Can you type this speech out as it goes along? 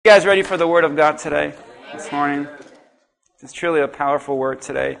guys ready for the Word of God today, this morning? It's truly a powerful word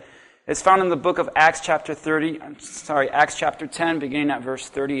today. It's found in the book of Acts chapter 10, beginning at verse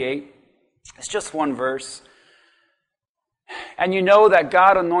 38. It's just one verse. And you know that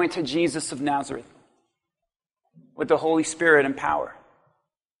God anointed Jesus of Nazareth with the Holy Spirit and power.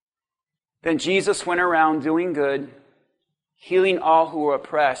 Then Jesus went around doing good, healing all who were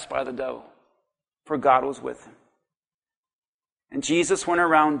oppressed by the devil, for God was with him. And Jesus went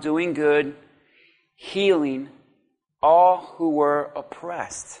around doing good, healing all who were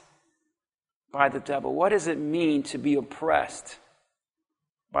oppressed by the devil. What does it mean to be oppressed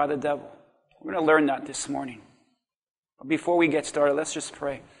by the devil? We're going to learn that this morning. But before we get started, let's just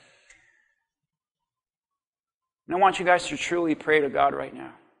pray. And I want you guys to truly pray to God right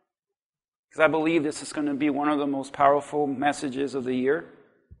now, because I believe this is going to be one of the most powerful messages of the year.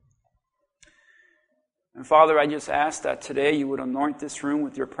 And Father, I just ask that today you would anoint this room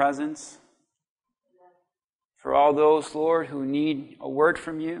with your presence. For all those, Lord, who need a word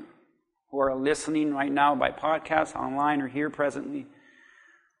from you, who are listening right now by podcast, online, or here presently,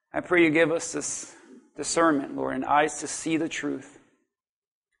 I pray you give us this discernment, Lord, and eyes to see the truth,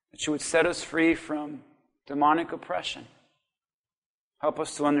 that you would set us free from demonic oppression. Help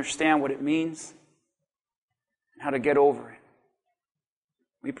us to understand what it means and how to get over it.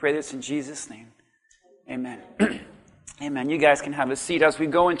 We pray this in Jesus' name. Amen. Amen. You guys can have a seat as we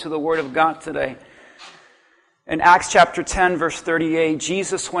go into the Word of God today. In Acts chapter 10, verse 38,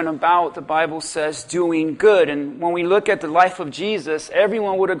 Jesus went about, the Bible says, doing good. And when we look at the life of Jesus,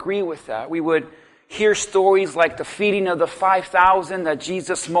 everyone would agree with that. We would hear stories like the feeding of the 5,000, that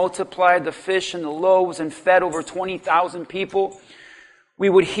Jesus multiplied the fish and the loaves and fed over 20,000 people. We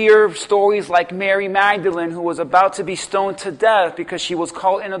would hear stories like Mary Magdalene, who was about to be stoned to death because she was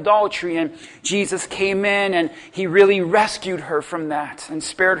caught in adultery, and Jesus came in and he really rescued her from that and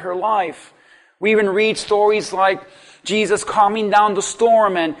spared her life. We even read stories like Jesus calming down the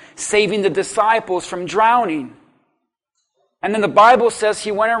storm and saving the disciples from drowning. And then the Bible says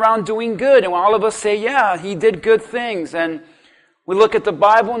he went around doing good, and all of us say, yeah, he did good things. And we look at the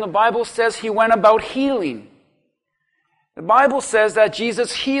Bible, and the Bible says he went about healing. The Bible says that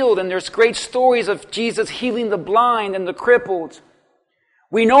Jesus healed, and there's great stories of Jesus healing the blind and the crippled.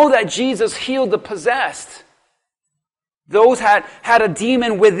 We know that Jesus healed the possessed. Those had a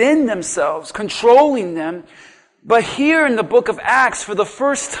demon within themselves, controlling them. But here in the book of Acts, for the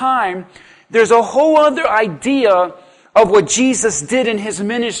first time, there's a whole other idea of what Jesus did in his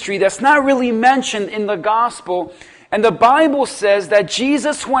ministry that's not really mentioned in the gospel. And the Bible says that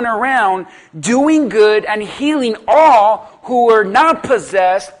Jesus went around doing good and healing all who were not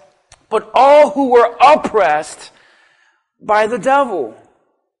possessed, but all who were oppressed by the devil.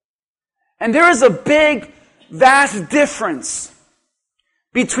 And there is a big, vast difference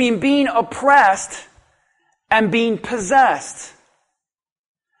between being oppressed and being possessed.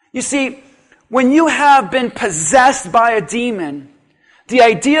 You see, when you have been possessed by a demon, the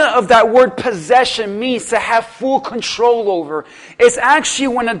idea of that word possession means to have full control over. It's actually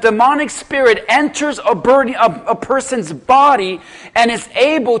when a demonic spirit enters a person's body and is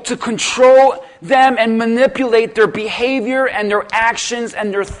able to control them and manipulate their behavior and their actions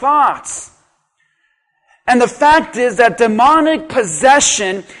and their thoughts. And the fact is that demonic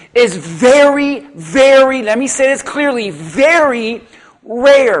possession is very, very, let me say this clearly, very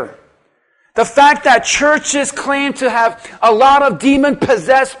rare. The fact that churches claim to have a lot of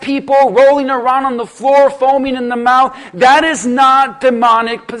demon-possessed people rolling around on the floor, foaming in the mouth, that is not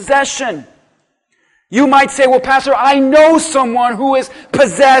demonic possession. You might say, well, Pastor, I know someone who is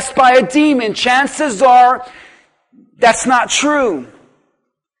possessed by a demon. Chances are that's not true.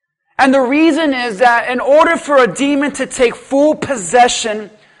 And the reason is that in order for a demon to take full possession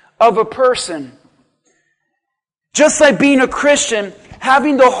of a person, just like being a Christian,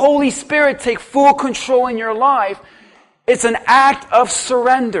 having the Holy Spirit take full control in your life, it's an act of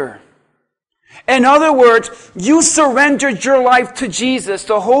surrender. In other words, you surrendered your life to Jesus.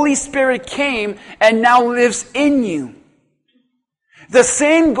 The Holy Spirit came and now lives in you. The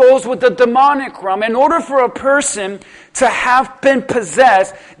same goes with the demonic realm. In order for a person to have been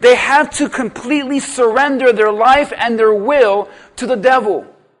possessed, they have to completely surrender their life and their will to the devil.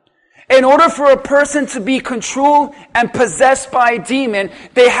 In order for a person to be controlled and possessed by a demon,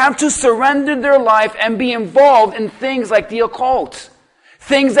 they have to surrender their life and be involved in things like the occult.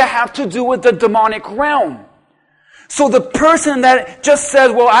 Things that have to do with the demonic realm. So the person that just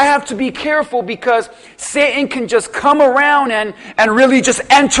says, well, I have to be careful because Satan can just come around and really just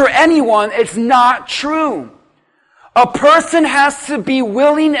enter anyone, it's not true. A person has to be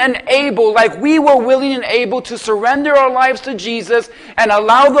willing and able, like we were willing and able to surrender our lives to Jesus and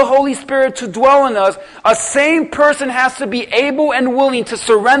allow the Holy Spirit to dwell in us. A same person has to be able and willing to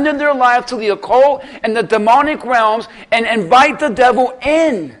surrender their life to the occult and the demonic realms and invite the devil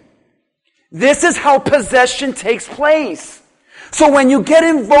in. This is how possession takes place. So when you get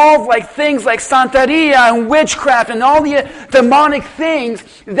involved like things like Santeria and witchcraft and all the demonic things,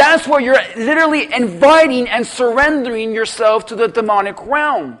 that's where you're literally inviting and surrendering yourself to the demonic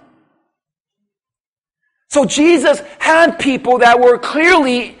realm. So Jesus had people that were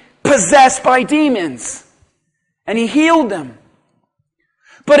clearly possessed by demons, and He healed them.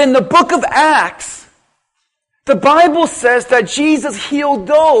 But in the book of Acts, the Bible says that Jesus healed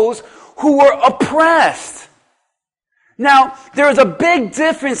those who were oppressed. Now, there is a big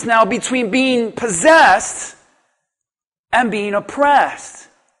difference now between being possessed and being oppressed.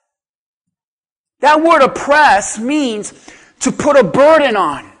 That word oppress means to put a burden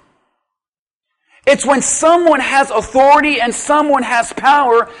on. It's when someone has authority and someone has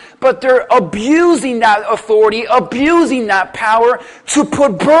power, but they're abusing that authority, abusing that power to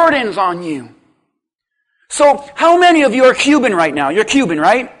put burdens on you. So, how many of you are Cuban right now? You're Cuban,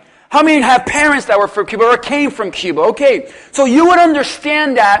 right? How many have parents that were from Cuba or came from Cuba? Okay, so you would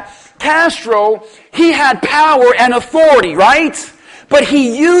understand that Castro, he had power and authority, right? But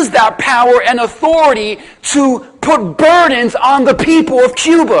he used that power and authority to put burdens on the people of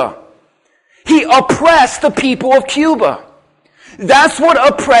Cuba. He oppressed the people of Cuba. That's what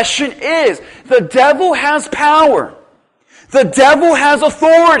oppression is. The devil has power. The devil has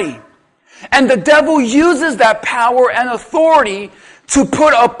authority. And the devil uses that power and authority to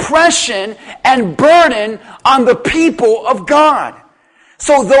put oppression and burden on the people of God.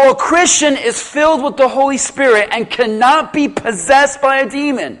 So though a Christian is filled with the Holy Spirit and cannot be possessed by a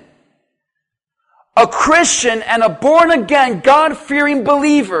demon, a Christian and a born-again, God-fearing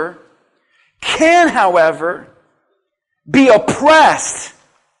believer can, however, be oppressed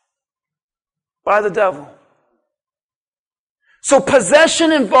by the devil. So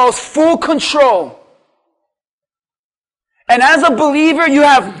possession involves full control. And as a believer, you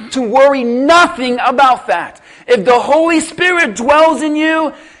have to worry nothing about that. If the Holy Spirit dwells in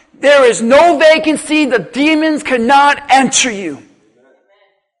you, there is no vacancy. The demons cannot enter you.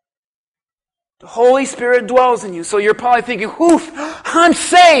 The Holy Spirit dwells in you. So you're probably thinking, oof, I'm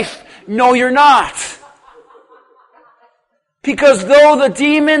safe. No, you're not. Because though the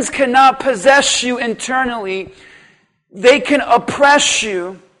demons cannot possess you internally, they can oppress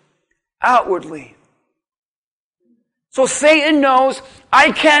you outwardly. So Satan knows,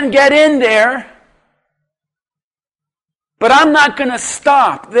 I can't get in there, but I'm not going to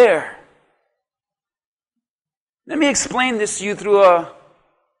stop there. Let me explain this to you through a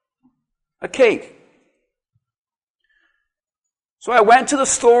cake. So I went to the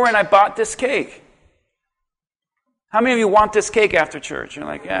store and I bought this cake. How many of you want this cake after church? You're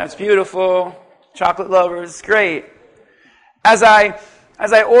like, yeah, it's beautiful. Chocolate lovers, great. As I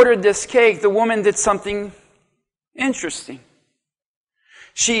ordered this cake, the woman did something interesting.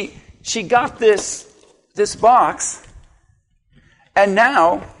 She got this box, and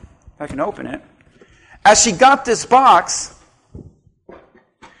now, if I can open it, as she got this box,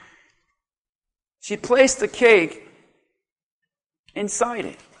 she placed the cake inside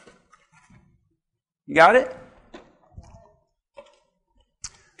it. You got it?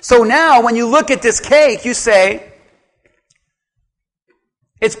 So now, when you look at this cake, you say,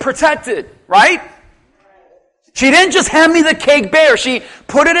 it's protected, right? She didn't just hand me the cake bare. She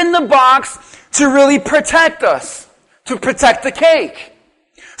put it in the box to really protect us, to protect the cake.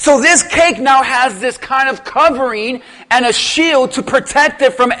 So this cake now has this kind of covering and a shield to protect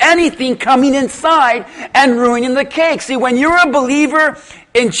it from anything coming inside and ruining the cake. See, when you're a believer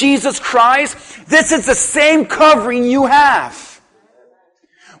in Jesus Christ, this is the same covering you have.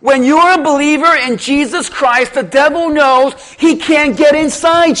 When you're a believer in Jesus Christ, the devil knows he can't get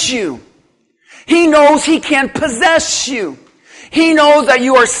inside you. He knows he can't possess you. He knows that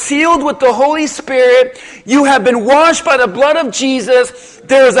you are sealed with the Holy Spirit. You have been washed by the blood of Jesus.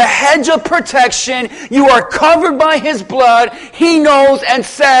 There is a hedge of protection. You are covered by His blood. He knows and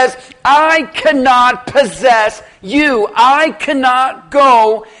says, I cannot possess you. I cannot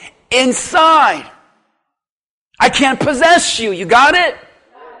go inside. I can't possess you. You got it?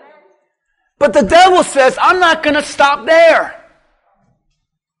 But the devil says, I'm not going to stop there.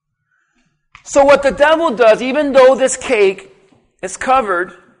 So what the devil does, even though this cake is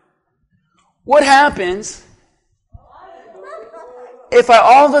covered, what happens if I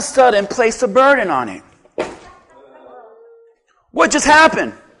all of a sudden place a burden on it? What just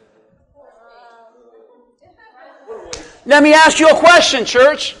happened? let me ask you a question,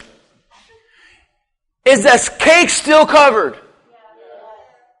 church. Is this cake still covered?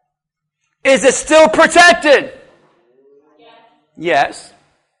 Is it still protected? Yes.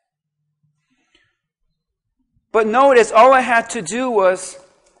 But notice, all I had to do was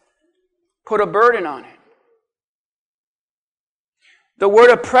put a burden on it. The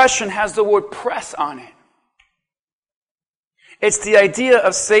word oppression has the word press on it. It's the idea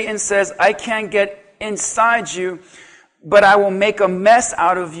of Satan says, I can't get inside you, but I will make a mess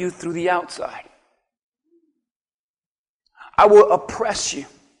out of you through the outside. I will oppress you.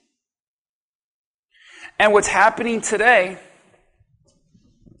 And what's happening today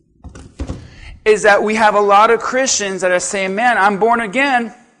is that we have a lot of Christians that are saying, man, I'm born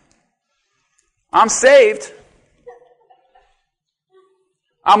again. I'm saved.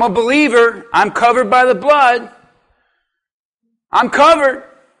 I'm a believer. I'm covered by the blood. I'm covered.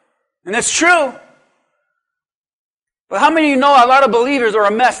 And it's true. But how many of you know a lot of believers are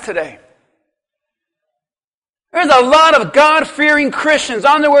a mess today? There's a lot of God-fearing Christians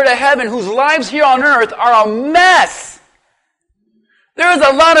on their way to heaven whose lives here on earth are a mess. There's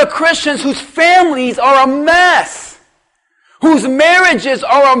a lot of Christians whose families are a mess. Whose marriages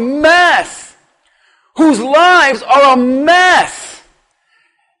are a mess. Whose lives are a mess.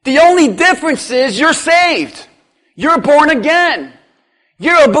 The only difference is you're saved. You're born again.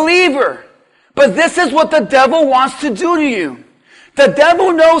 You're a believer. But this is what the devil wants to do to you. The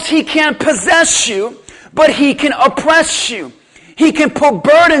devil knows he can't possess you, but he can oppress you. He can put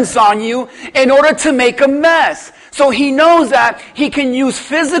burdens on you in order to make a mess. So he knows that he can use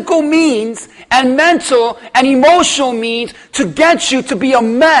physical means and mental and emotional means to get you to be a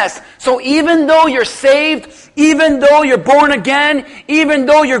mess. So even though you're saved, even though you're born again, even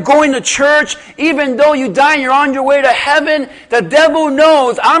though you're going to church, even though you die and you're on your way to heaven, the devil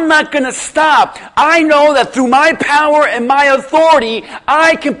knows I'm not going to stop. I know that through my power and my authority,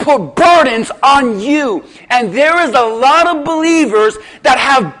 I can put burdens on you. And there is a lot of believers that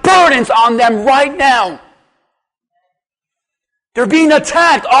have burdens on them right now. They're being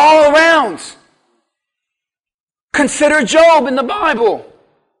attacked all around. Consider Job in the Bible.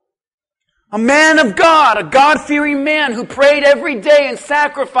 A man of God, a God-fearing man who prayed every day and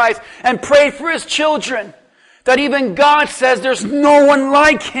sacrificed and prayed for his children. That even God says there's no one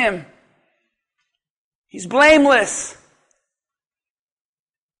like him. He's blameless.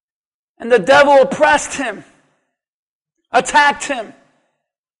 And the devil oppressed him, attacked him.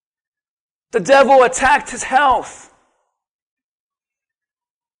 The devil attacked his health.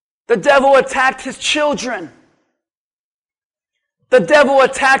 The devil attacked his children. The devil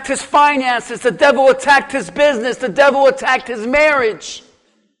attacked his finances. The devil attacked his business. The devil attacked his marriage.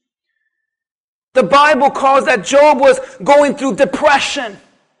 The Bible calls that Job was going through depression.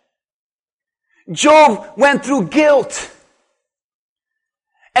 Job went through guilt.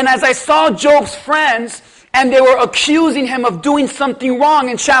 And as I saw Job's friends, and they were accusing him of doing something wrong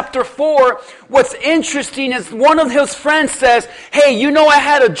in chapter 4, what's interesting is one of his friends says, hey, you know I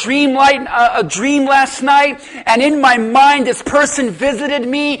had a dream last night, and in my mind this person visited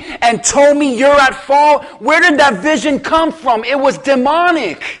me and told me you're at fault. Where did that vision come from? It was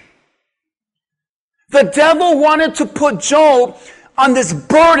demonic. The devil wanted to put Job on this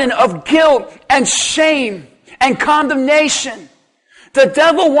burden of guilt and shame and condemnation. The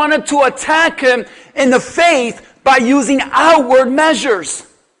devil wanted to attack him in the faith by using outward measures.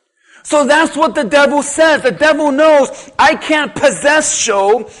 So that's what the devil says. The devil knows I can't possess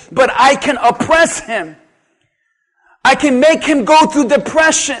Job, but I can oppress him. I can make him go through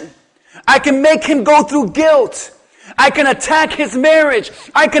depression. I can make him go through guilt. I can attack his marriage.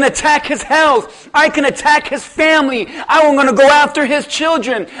 I can attack his health. I can attack his family. I'm going to go after his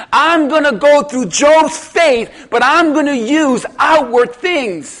children. I'm going to go through Job's faith, but I'm going to use outward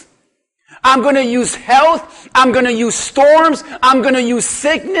things. I'm going to use health. I'm going to use storms. I'm going to use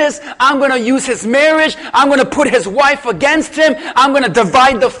sickness. I'm going to use his marriage. I'm going to put his wife against him. I'm going to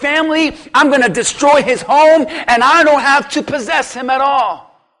divide the family. I'm going to destroy his home, and I don't have to possess him at all.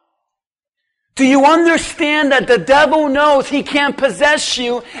 Do you understand that the devil knows he can't possess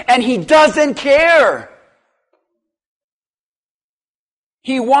you and he doesn't care?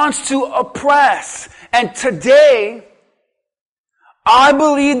 He wants to oppress. And today, I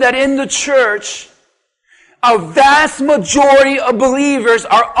believe that in the church, a vast majority of believers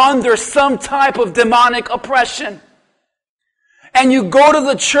are under some type of demonic oppression. And you go to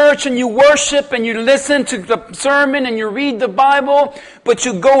the church and you worship and you listen to the sermon and you read the Bible, but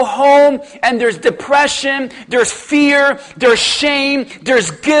you go home and there's depression, there's fear, there's shame,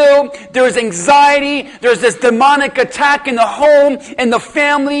 there's guilt, there's anxiety, there's this demonic attack in the home, in the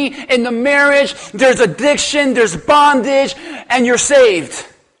family, in the marriage, there's addiction, there's bondage, and you're saved.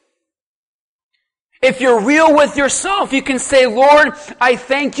 If you're real with yourself, you can say, Lord, I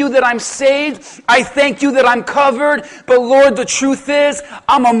thank you that I'm saved. I thank you that I'm covered. But Lord, the truth is,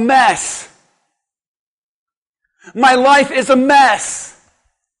 I'm a mess. My life is a mess.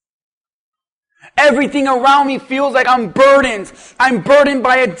 Everything around me feels like I'm burdened. I'm burdened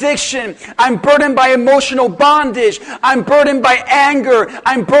by addiction. I'm burdened by emotional bondage. I'm burdened by anger.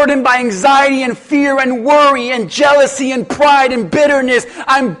 I'm burdened by anxiety and fear and worry and jealousy and pride and bitterness.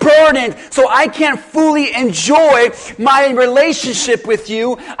 I'm burdened. So I can't fully enjoy my relationship with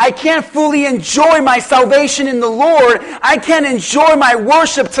you. I can't fully enjoy my salvation in the Lord. I can't enjoy my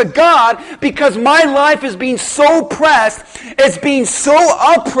worship to God because my life is being so pressed. It's being so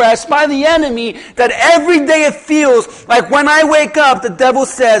oppressed by the enemy that every day it feels like when I wake up, the devil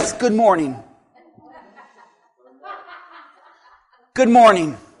says, good morning. Good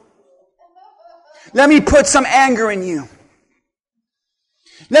morning. Let me put some anger in you.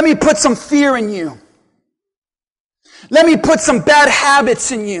 Let me put some fear in you. Let me put some bad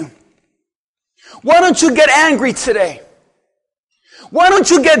habits in you. Why don't you get angry today? Why don't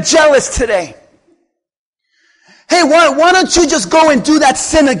you get jealous today? Hey, why don't you just go and do that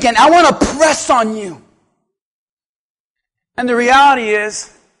sin again? I want to press on you. And the reality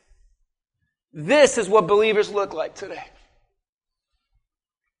is, this is what believers look like today.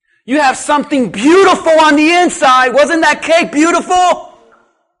 You have something beautiful on the inside. Wasn't that cake beautiful?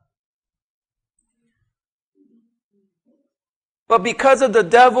 But because of the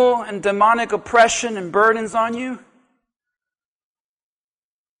devil and demonic oppression and burdens on you,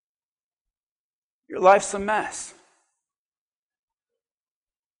 your life's a mess.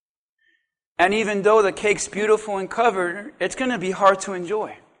 And even though the cake's beautiful and covered, it's going to be hard to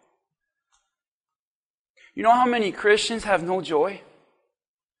enjoy. You know how many Christians have no joy?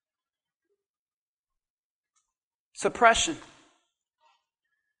 Suppression.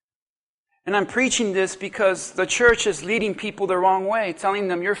 And I'm preaching this because the church is leading people the wrong way, telling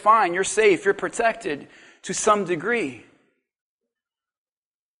them you're fine, you're safe, you're protected to some degree.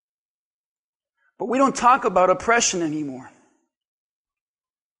 But we don't talk about oppression anymore.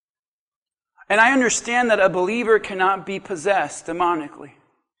 And I understand that a believer cannot be possessed demonically.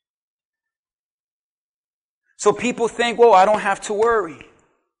 So people think, well, I don't have to worry.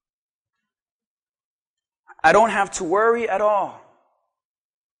 I don't have to worry at all.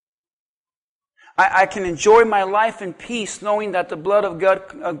 I can enjoy my life in peace knowing that the blood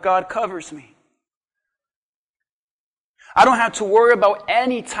of God covers me. I don't have to worry about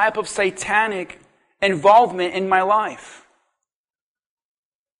any type of satanic involvement in my life.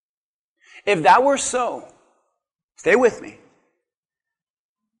 If that were so, stay with me.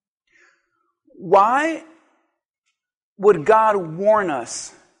 Why would God warn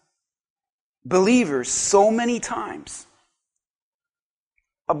us, believers, so many times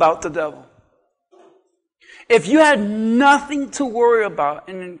about the devil? If you had nothing to worry about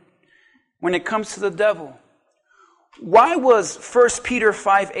when it comes to the devil, why was 1 Peter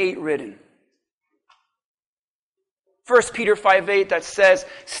 5:8 written? 1 Peter 5:8 that says,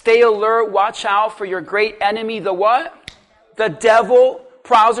 stay alert, watch out for your great enemy, the what? The devil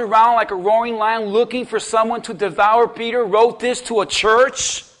prowls around like a roaring lion looking for someone to devour. Peter wrote this to a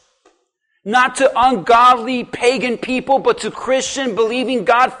church, not to ungodly pagan people, but to Christian, believing,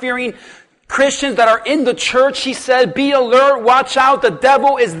 God-fearing Christians that are in the church. He said, be alert, watch out, the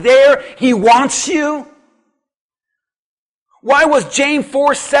devil is there, he wants you. Why was James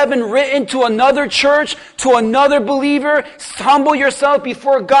 4:7 written to another church, to another believer? Humble yourself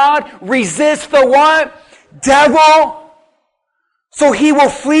before God. Resist the what? Devil. So he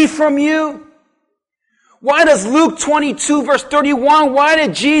will flee from you. Why does Luke 22 verse 31, why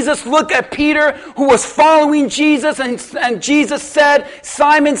did Jesus look at Peter who was following Jesus and Jesus said,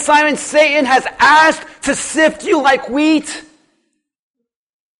 Simon, Simon, Satan has asked to sift you like wheat?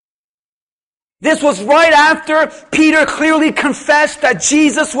 This was right after Peter clearly confessed that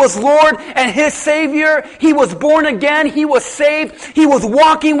Jesus was Lord and his Savior. He was born again. He was saved. He was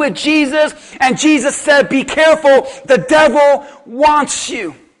walking with Jesus. And Jesus said, be careful. The devil wants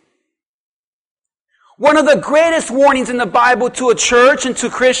you. One of the greatest warnings in the Bible to a church and to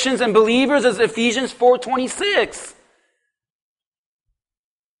Christians and believers is Ephesians 4:26.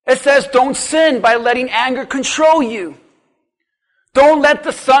 It says, don't sin by letting anger control you. Don't let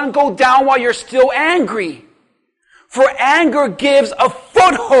the sun go down while you're still angry. For anger gives a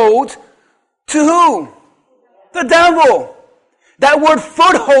foothold to who? The devil. That word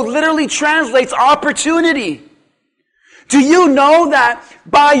foothold literally translates opportunity. Do you know that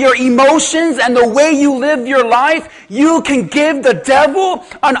by your emotions and the way you live your life, you can give the devil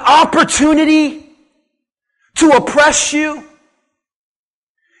an opportunity to oppress you?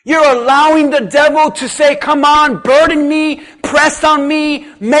 You're allowing the devil to say, come on, burden me, press on me,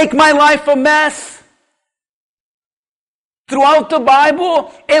 make my life a mess. Throughout the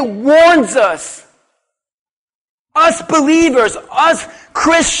Bible, it warns us believers, us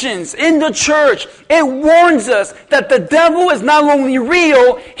Christians in the church, it warns us that the devil is not only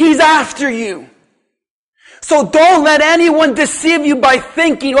real, he's after you. So don't let anyone deceive you by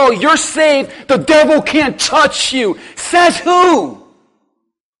thinking, oh, you're saved, the devil can't touch you. Says who?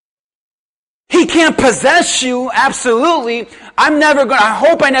 He can't possess you, absolutely. I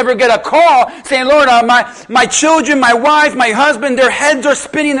hope I never get a call saying, Lord, my children, my wife, my husband, their heads are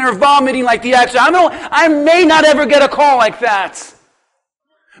spinning, they're vomiting like the accident. I may not ever get a call like that.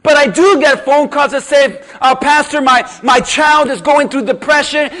 But I do get phone calls that say, Pastor, my child is going through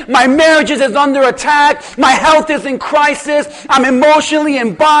depression, my marriage is under attack, my health is in crisis, I'm emotionally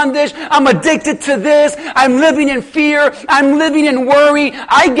in bondage, I'm addicted to this, I'm living in fear, I'm living in worry.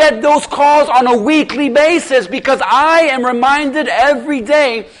 I get those calls on a weekly basis because I am reminded every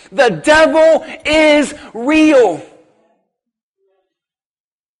day the devil is real.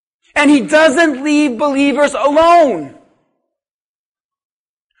 And he doesn't leave believers alone.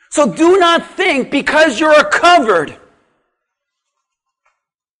 So do not think because you're covered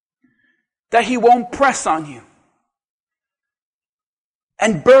that he won't press on you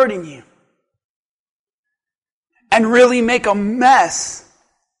and burden you and really make a mess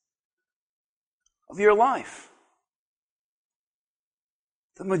of your life.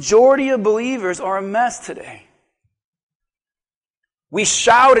 The majority of believers are a mess today. We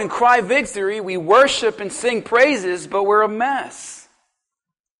shout and cry victory, we worship and sing praises, but we're a mess.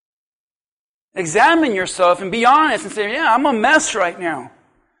 Examine yourself and be honest and say, yeah, I'm a mess right now.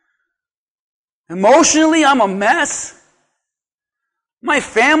 Emotionally, I'm a mess. My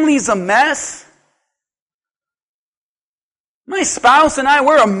family's a mess. My spouse and I,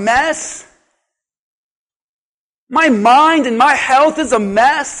 we're a mess. My mind and my health is a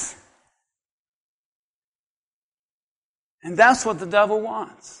mess. And that's what the devil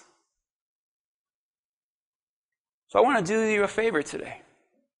wants. So I want to do you a favor today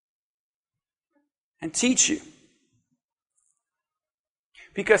and teach you.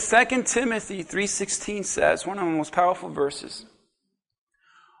 Because 2 Timothy 3:16 says, one of the most powerful verses,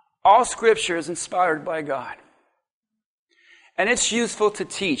 all Scripture is inspired by God. And it's useful to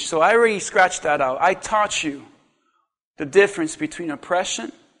teach. So I already scratched that out. I taught you the difference between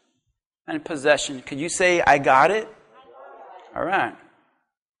oppression and possession. Could you say, I got it? All right.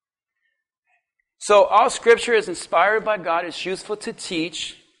 So all Scripture is inspired by God. It's useful to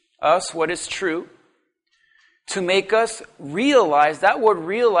teach us what is true, to make us realize. That word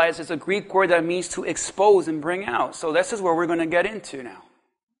realize is a Greek word that means to expose and bring out. So this is where we're going to get into now.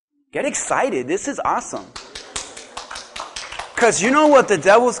 Get excited. This is awesome. Because you know what the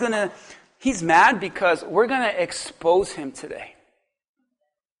devil's going to... He's mad because we're going to expose him today.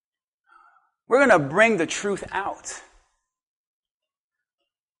 We're going to bring the truth out.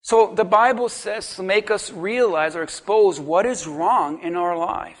 So the Bible says to make us realize or expose what is wrong in our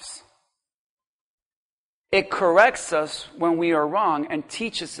lives. It corrects us when we are wrong and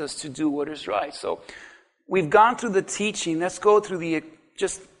teaches us to do what is right. So we've gone through the teaching. Let's go through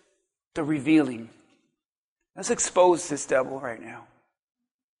the revealing. Let's expose this devil right now.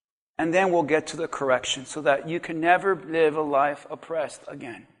 And then we'll get to the correction so that you can never live a life oppressed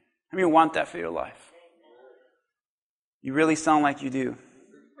again. I mean, you want that for your life. You really sound like you do.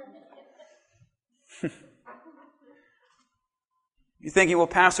 You're thinking, well,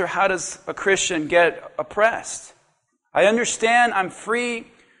 Pastor, how does a Christian get oppressed? I understand I'm free,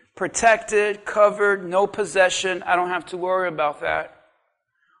 protected, covered, no possession. I don't have to worry about that.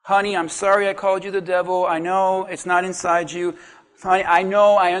 Honey, I'm sorry I called you the devil. I know it's not inside you. Honey, I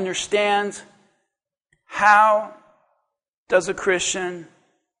know, I understand. How does a Christian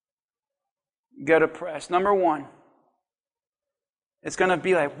get oppressed? Number one, it's going to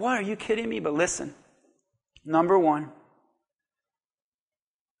be like, what, are you kidding me? But listen, number one,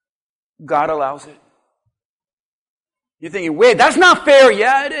 God allows it. You're thinking, wait, that's not fair.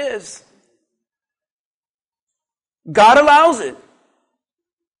 Yeah, it is. God allows it.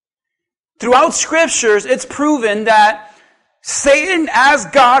 Throughout Scriptures, it's proven that Satan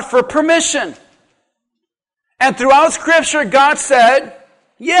asked God for permission. And throughout Scripture, God said,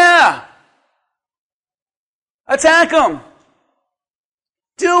 yeah, Attack him.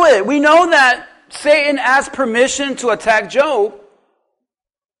 Do it. We know that Satan asked permission to attack Job.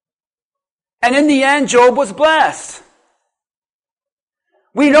 And in the end, Job was blessed.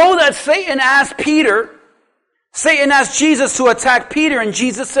 We know that Satan asked Jesus to attack Peter, and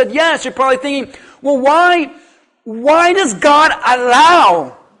Jesus said yes. You're probably thinking, well, why does God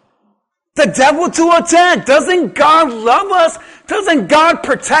allow the devil to attack? Doesn't God love us? Doesn't God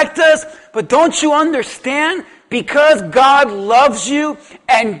protect us? But don't you understand? Because God loves you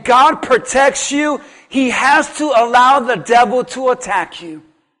and God protects you, He has to allow the devil to attack you.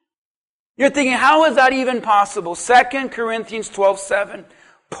 You're thinking, how is that even possible? 2 Corinthians 12:7.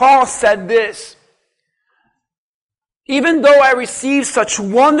 Paul said this, even though I received such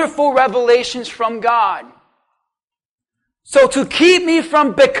wonderful revelations from God, so to keep me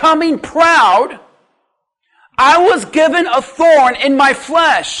from becoming proud, I was given a thorn in my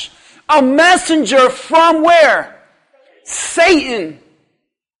flesh, a messenger from where? Satan,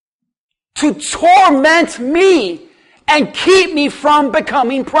 to torment me and keep me from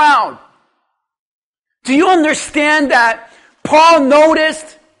becoming proud. Do you understand that Paul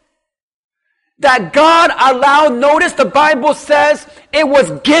noticed that God allowed, notice the Bible says it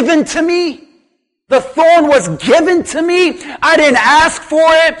was given to me. The thorn was given to me. I didn't ask for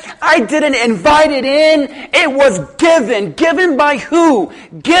it. I didn't invite it in. It was given. Given by who?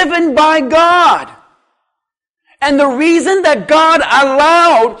 Given by God. And the reason that God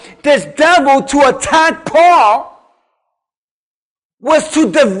allowed this devil to attack Paul was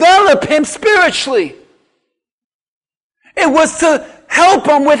to develop him spiritually. It was to help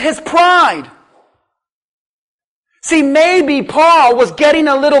him with his pride. See, maybe Paul was getting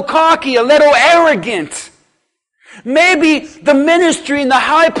a little cocky, a little arrogant. Maybe the ministry and the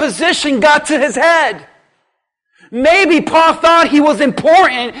high position got to his head. Maybe Paul thought he was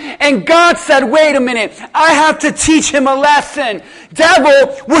important and God said, wait a minute, I have to teach him a lesson.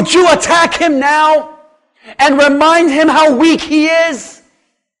 Devil, would you attack him now and remind him how weak he is?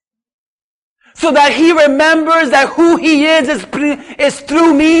 So that he remembers that who he is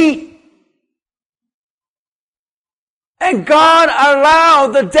through me. And God allowed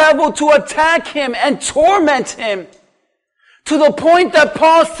the devil to attack him and torment him. To the point that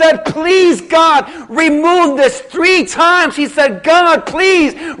Paul said, please God, remove this 3 times. He said, God,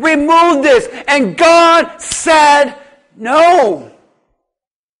 please remove this. And God said, no.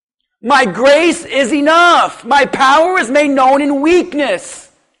 My grace is enough. My power is made known in weakness.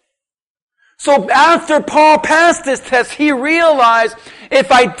 So after Paul passed this test, he realized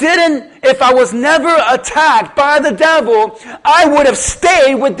if I was never attacked by the devil, I would have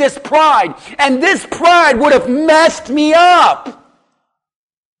stayed with this pride. And this pride would have messed me up.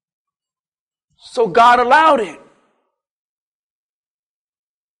 So God allowed it.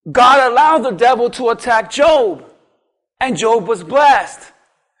 God allowed the devil to attack Job. And Job was blessed.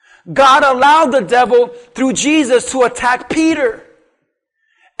 God allowed the devil through Jesus to attack Peter.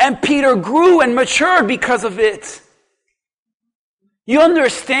 And Peter grew and matured because of it. You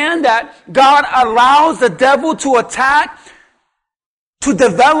understand that God allows the devil to attack, to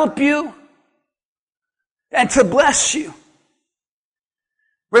develop you, and to bless you.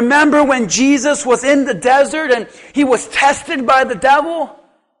 Remember when Jesus was in the desert and he was tested by the devil?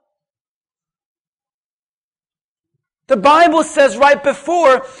 The Bible says right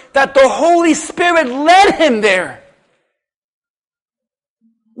before that the Holy Spirit led him there.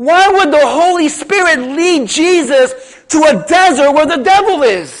 Why would the Holy Spirit lead Jesus to a desert where the devil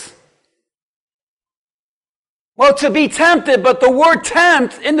is? Well, to be tempted, but the word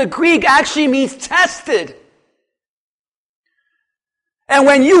tempt in the Greek actually means tested. And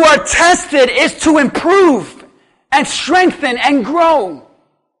when you are tested, it's to improve and strengthen and grow.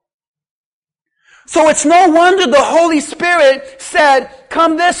 So it's no wonder the Holy Spirit said,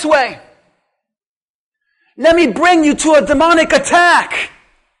 come this way. Let me bring you to a demonic attack.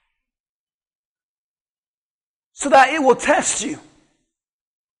 So that it will test you.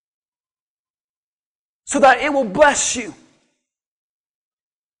 So that it will bless you.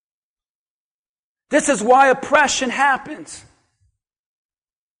 This is why oppression happens.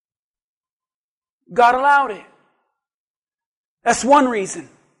 God allowed it. That's one reason.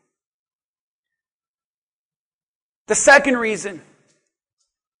 The second reason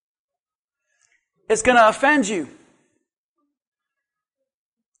is going to offend you.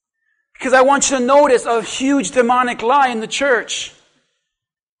 Because I want you to notice a huge demonic lie in the church.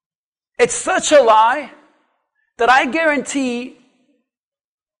 It's such a lie that I guarantee,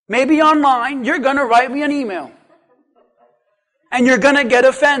 maybe online, you're going to write me an email. And you're going to get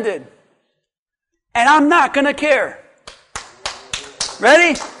offended. And I'm not going to care.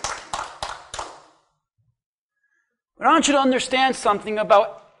 Ready? I want you to understand something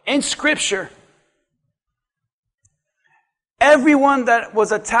about in Scripture. Everyone that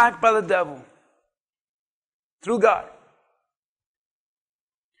was attacked by the devil through God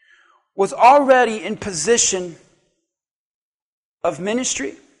was already in position of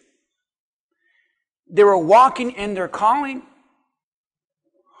ministry. They were walking in their calling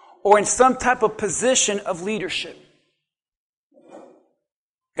or in some type of position of leadership.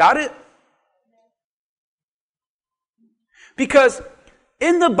 Got it? Because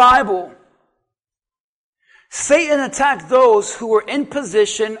in the Bible, Satan attacked those who were in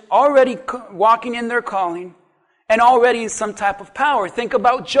position, already walking in their calling, and already in some type of power. Think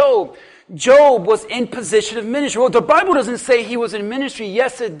about Job. Job was in position of ministry. Well, the Bible doesn't say he was in ministry.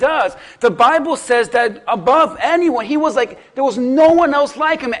 Yes, it does. The Bible says that above anyone, he was like, there was no one else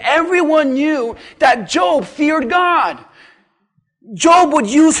like him. Everyone knew that Job feared God. Job would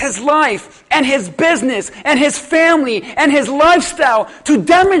use his life and his business and his family and his lifestyle to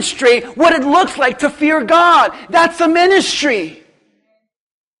demonstrate what it looks like to fear God. That's a ministry.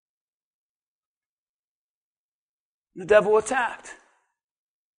 The devil attacked.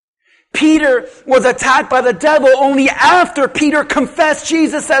 Peter was attacked by the devil only after Peter confessed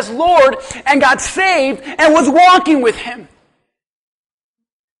Jesus as Lord and got saved and was walking with him.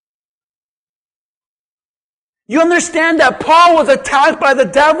 You understand that Paul was attacked by the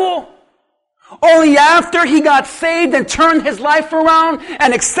devil only after he got saved and turned his life around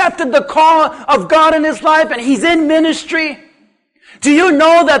and accepted the call of God in his life and he's in ministry? Do you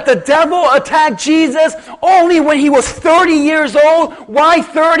know that the devil attacked Jesus only when he was 30 years old? Why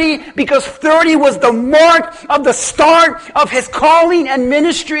 30? Because 30 was the mark of the start of his calling and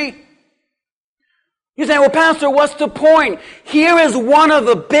ministry. You say, well, Pastor, what's the point? Here is one of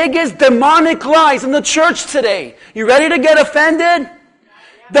the biggest demonic lies in the church today. You ready to get offended?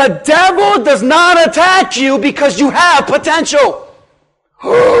 The devil does not attack you because you have potential.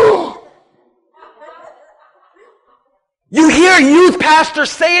 You hear youth pastors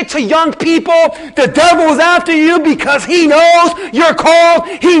say it to young people. The devil is after you because he knows you're called.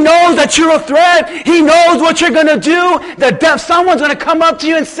 He knows that you're a threat. He knows what you're going to do. Someone's going to come up to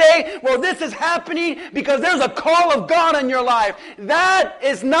you and say, well, this is happening because there's a call of God in your life. That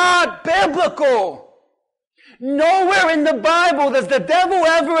is not biblical. Nowhere in the Bible does the devil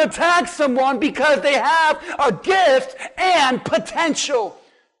ever attack someone because they have a gift and potential.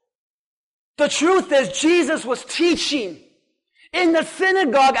 The truth is, Jesus was teaching in the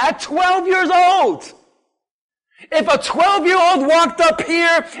synagogue at 12 years old. If a 12-year-old walked up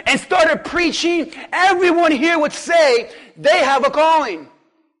here and started preaching, everyone here would say they have a calling.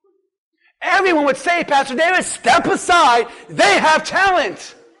 Everyone would say, Pastor David, step aside. They have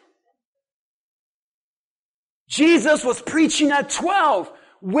talent. Jesus was preaching at 12.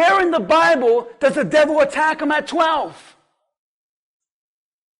 Where in the Bible does the devil attack him at 12?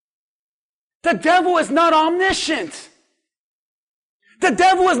 The devil is not omniscient. The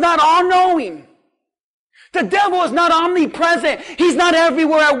devil is not all-knowing. The devil is not omnipresent. He's not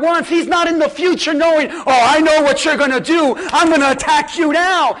everywhere at once. He's not in the future knowing, oh, I know what you're going to do. I'm going to attack you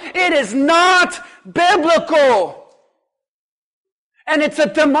now. It is not biblical. And it's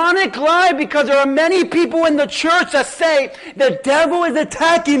a demonic lie because there are many people in the church that say, the devil is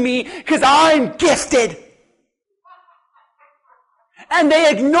attacking me because I'm gifted. And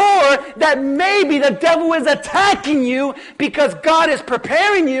they ignore that maybe the devil is attacking you because God is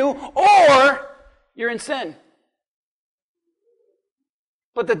preparing you or you're in sin.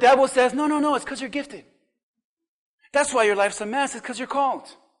 But the devil says, no, it's because you're gifted. That's why your life's a mess, it's because you're called.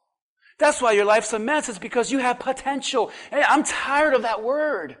 That's why your life's a mess, it's because you have potential. Hey, I'm tired of that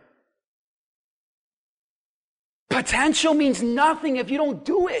word. Potential means nothing if you don't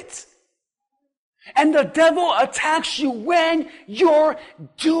do it. And the devil attacks you when you're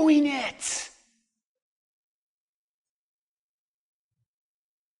doing it.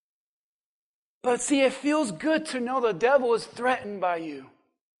 But see, it feels good to know the devil is threatened by you.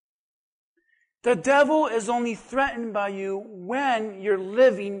 The devil is only threatened by you when you're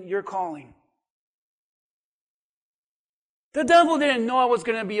living your calling. The devil didn't know I was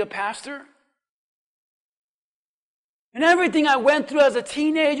going to be a pastor. And everything I went through as a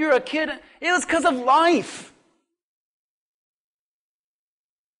teenager, a kid, it was because of life.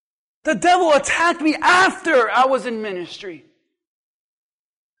 The devil attacked me after I was in ministry.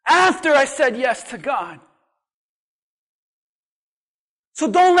 After I said yes to God. So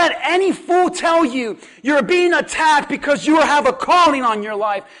don't let any fool tell you you're being attacked because you have a calling on your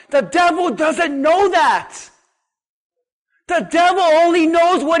life. The devil doesn't know that. The devil only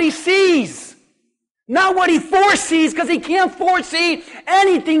knows what he sees. Not what he foresees, because he can't foresee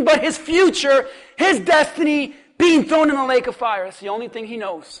anything but his future, his destiny, being thrown in a lake of fire. That's the only thing he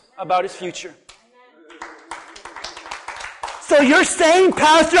knows about his future. So you're saying,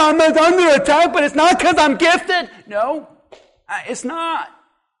 Pastor, I'm under attack, but it's not because I'm gifted? No, it's not.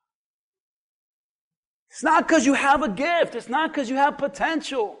 It's not because you have a gift. It's not because you have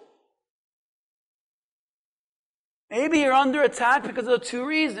potential. Maybe you're under attack because of 2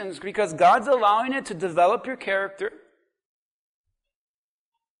 reasons. Because God's allowing it to develop your character.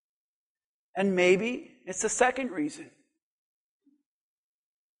 And maybe it's the second reason.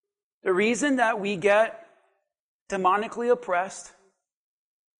 The reason that we get demonically oppressed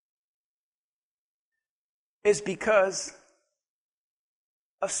is because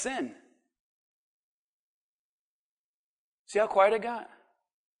of sin. See how quiet I got?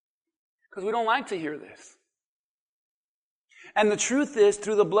 Because we don't like to hear this. And the truth is,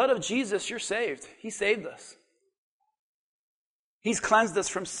 through the blood of Jesus, you're saved. He saved us. He's cleansed us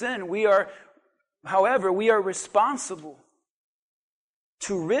from sin. However, we are responsible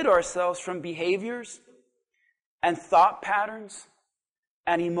to rid ourselves from behaviors and thought patterns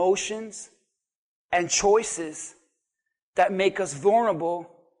and emotions and choices that make us vulnerable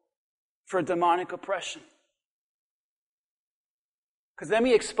for demonic oppression. Because let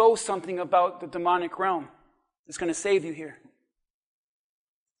me expose something about the demonic realm that's going to save you here.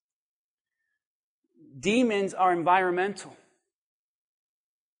 Demons are environmental.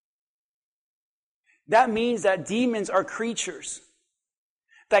 That means that demons are creatures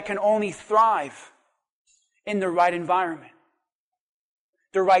that can only thrive in the right environment,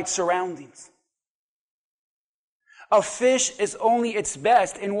 the right surroundings. A fish is only its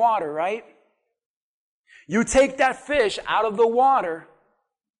best in water, right? You take that fish out of the water,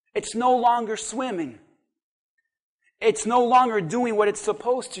 it's no longer swimming. It's no longer doing what it's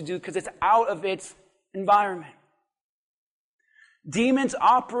supposed to do because it's out of its environment. Demons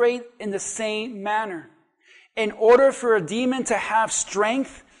operate in the same manner. In order for a demon to have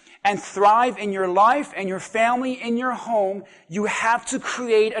strength and thrive in your life and your family, in your home, you have to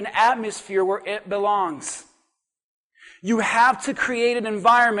create an atmosphere where it belongs. You have to create an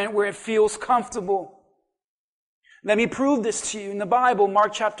environment where it feels comfortable. Let me prove this to you. In the Bible,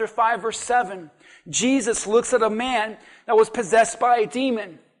 Mark chapter 5, verse 7, Jesus looks at a man that was possessed by a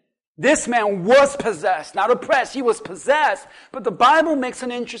demon. This man was possessed, not oppressed. He was possessed. But the Bible makes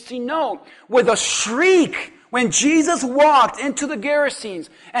an interesting note. With a shriek, when Jesus walked into the Gerasenes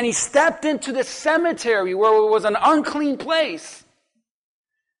and he stepped into the cemetery where it was an unclean place,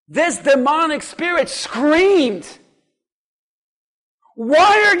 this demonic spirit screamed,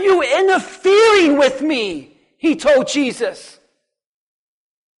 "Why are you interfering with me?" He told Jesus.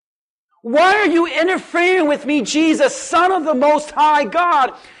 "Why are you interfering with me, Jesus, Son of the Most High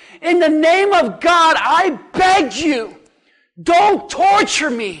God? In the name of God, I beg you, don't torture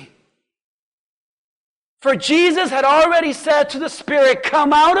me." For Jesus had already said to the spirit,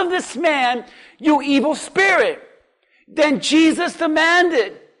 "Come out of this man, you evil spirit." Then Jesus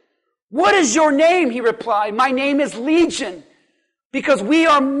demanded, "What is your name?" He replied, "My name is Legion, because we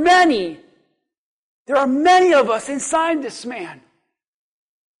are many. There are many of us inside this man."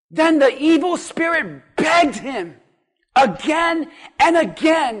 Then the evil spirit begged him again and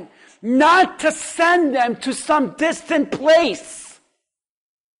again not to send them to some distant place.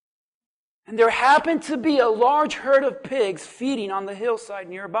 And there happened to be a large herd of pigs feeding on the hillside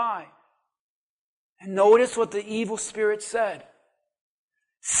nearby. And notice what the evil spirit said.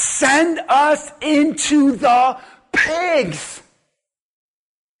 "Send us into the pigs."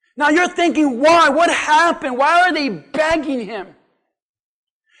 Now you're thinking, why? What happened? Why are they begging him?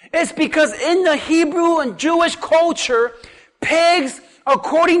 It's because in the Hebrew and Jewish culture, pigs,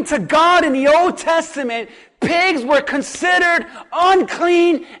 according to God in the Old Testament, pigs were considered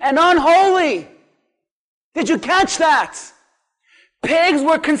unclean and unholy. Did you catch that? Pigs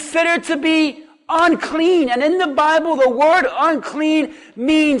were considered to be unclean. And in the Bible, the word unclean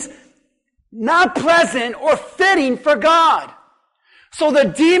means not pleasant or fitting for God. So the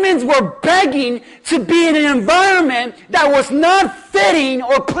demons were begging to be in an environment that was not fitting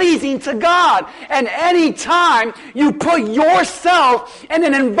or pleasing to God. And any time you put yourself in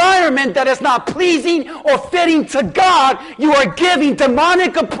an environment that is not pleasing or fitting to God, you are giving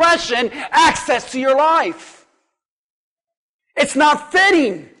demonic oppression access to your life. It's not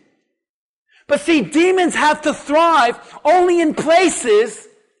fitting. But see, demons have to thrive only in places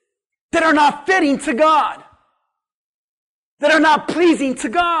that are not fitting to God, that are not pleasing to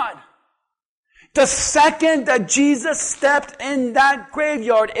God. The second that Jesus stepped in that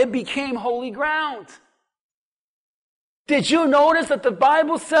graveyard, it became holy ground. Did you notice that the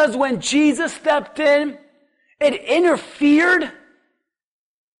Bible says when Jesus stepped in, it interfered?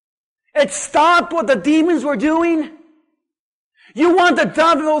 It stopped what the demons were doing. You want the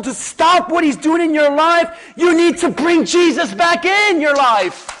devil to stop what he's doing in your life? You need to bring Jesus back in your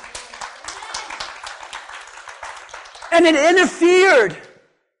life. And it interfered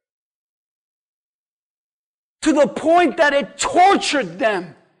to the point that it tortured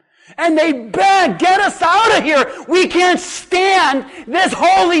them. And they begged, get us out of here. We can't stand this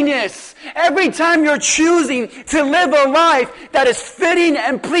holiness. Every time you're choosing to live a life that is fitting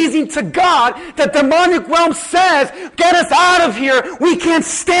and pleasing to God, the demonic realm says, get us out of here. We can't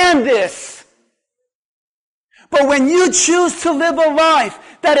stand this. But when you choose to live a life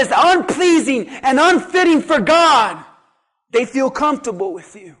that is unpleasing and unfitting for God, they feel comfortable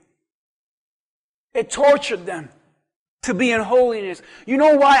with you. It tortured them to be in holiness. You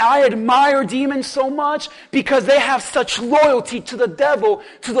know why I admire demons so much? Because they have such loyalty to the devil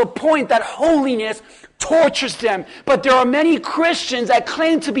to the point that holiness tortures them. But there are many Christians that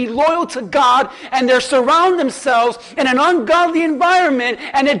claim to be loyal to God and they surround themselves in an ungodly environment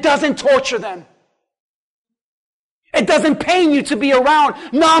and it doesn't torture them. It doesn't pain you to be around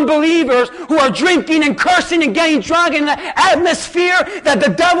non-believers who are drinking and cursing and getting drunk in the atmosphere that the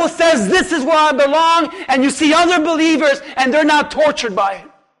devil says, this is where I belong, and you see other believers and they're not tortured by it.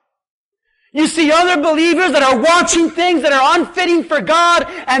 You see other believers that are watching things that are unfitting for God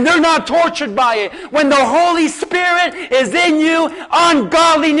and they're not tortured by it. When the Holy Spirit is in you,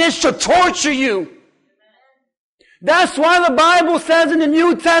 ungodliness should torture you. That's why the Bible says in the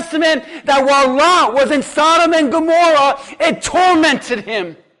New Testament that while Lot was in Sodom and Gomorrah, it tormented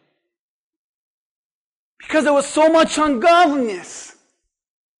him. Because there was so much ungodliness.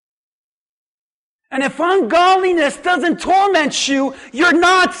 And if ungodliness doesn't torment you, you're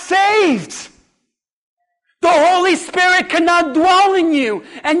not saved. The Holy Spirit cannot dwell in you,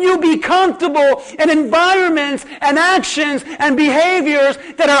 and you be comfortable in environments and actions and behaviors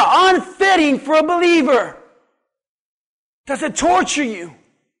that are unfitting for a believer. Does it torture you?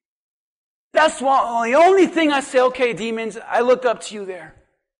 That's why the only thing I say, okay, demons, I look up to you there.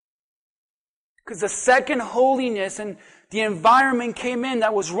 Because the second holiness and the environment came in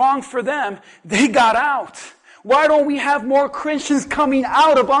that was wrong for them, they got out. Why don't we have more Christians coming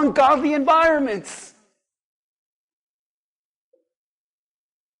out of ungodly environments?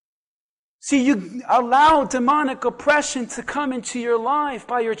 See, you allow demonic oppression to come into your life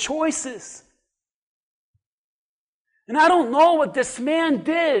by your choices. And I don't know what this man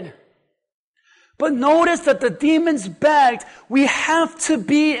did. But notice that the demons begged, we have to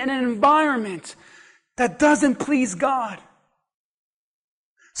be in an environment that doesn't please God.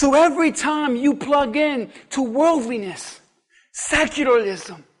 So every time you plug in to worldliness,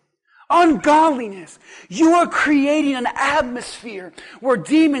 secularism, ungodliness, you are creating an atmosphere where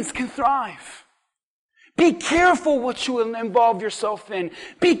demons can thrive. Be careful what you involve yourself in.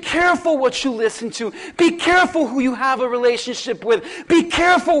 Be careful what you listen to. Be careful who you have a relationship with. Be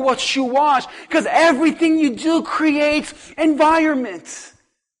careful what you watch, because everything you do creates environments.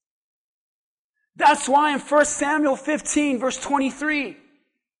 That's why in 1 Samuel 15, verse 23,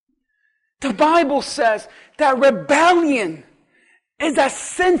 the Bible says that rebellion is as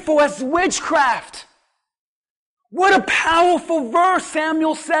sinful as witchcraft. What a powerful verse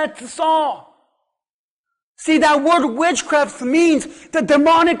Samuel said to Saul. See, that word witchcraft means the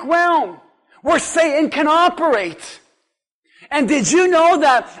demonic realm where Satan can operate. And did you know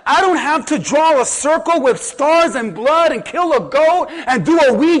that I don't have to draw a circle with stars and blood and kill a goat and do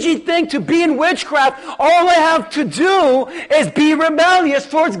a Ouija thing to be in witchcraft? All I have to do is be rebellious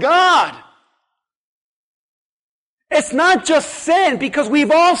towards God. It's not just sin, because we've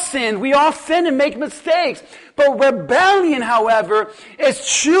all sinned. We all sin and make mistakes. But rebellion, however, is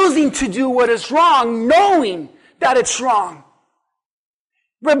choosing to do what is wrong, knowing that it's wrong.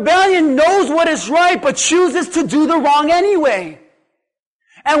 Rebellion knows what is right, but chooses to do the wrong anyway.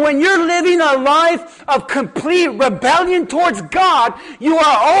 And when you're living a life of complete rebellion towards God, you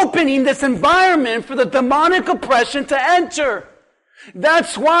are opening this environment for the demonic oppression to enter.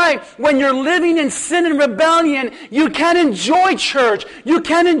 That's why when you're living in sin and rebellion, you can't enjoy church. You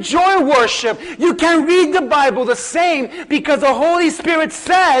can't enjoy worship. You can't read the Bible the same, because the Holy Spirit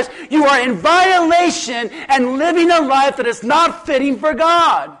says you are in violation and living a life that is not fitting for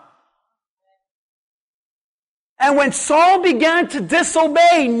God. And when Saul began to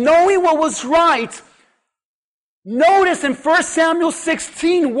disobey, knowing what was right, notice in 1 Samuel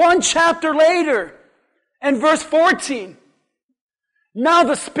 16, one chapter later, and verse 14, now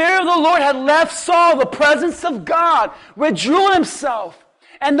the Spirit of the Lord had left Saul, the presence of God withdrew himself,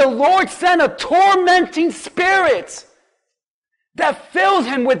 and the Lord sent a tormenting spirit that filled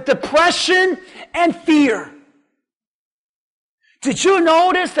him with depression and fear. Did you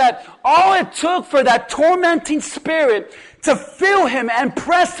notice that all it took for that tormenting spirit to fill him and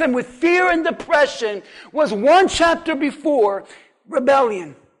press him with fear and depression was one chapter before: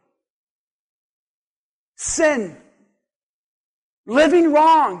 rebellion, sin, living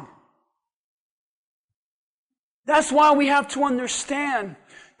wrong. That's why we have to understand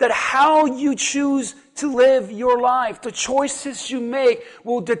that how you choose to live your life, the choices you make,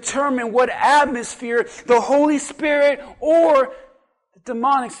 will determine what atmosphere the Holy Spirit or the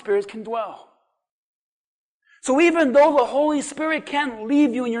demonic spirits can dwell. So even though the Holy Spirit can't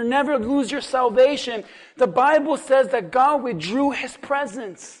leave you and you'll never lose your salvation, the Bible says that God withdrew His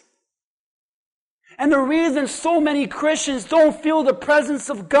presence. And the reason so many Christians don't feel the presence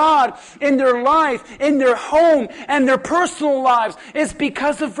of God in their life, in their home, and their personal lives is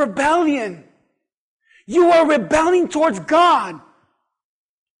because of rebellion. You are rebelling towards God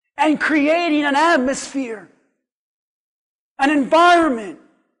and creating an atmosphere, an environment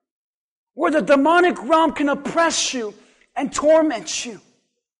where the demonic realm can oppress you and torment you.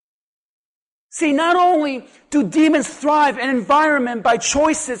 See, not only do demons thrive in environment by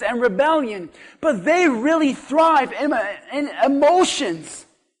choices and rebellion, but they really thrive in emotions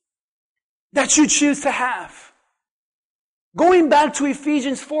that you choose to have. Going back to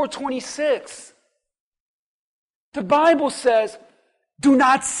Ephesians 4:26, the Bible says, do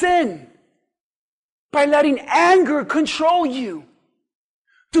not sin by letting anger control you.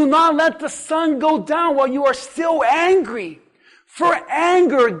 Do not let the sun go down while you are still angry. For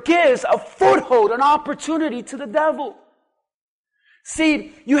anger gives a foothold, an opportunity to the devil.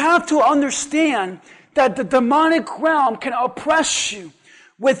 See, you have to understand that the demonic realm can oppress you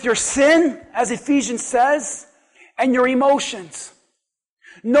with your sin, as Ephesians says, and your emotions.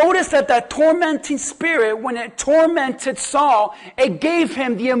 Notice that tormenting spirit, when it tormented Saul, it gave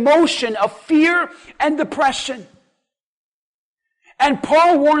him the emotion of fear and depression. And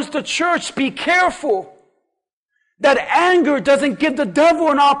Paul warns the church, be careful that anger doesn't give the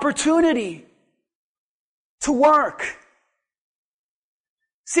devil an opportunity to work.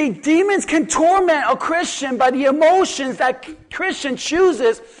 See, demons can torment a Christian by the emotions that Christian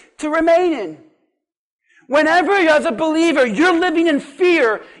chooses to remain in. Whenever, as a believer, you're living in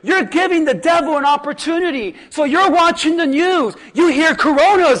fear, you're giving the devil an opportunity. So you're watching the news, you hear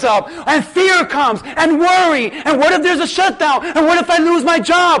corona's up, and fear comes, and worry, and what if there's a shutdown, and what if I lose my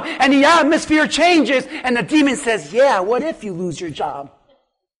job, and the atmosphere changes, and the demon says, yeah, what if you lose your job?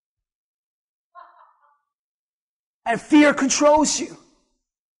 And fear controls you.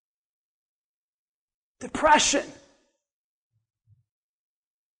 Depression.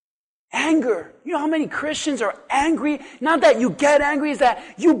 Anger. You know how many Christians are angry? Not that you get angry, is that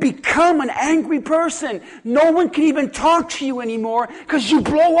you become an angry person. No one can even talk to you anymore because you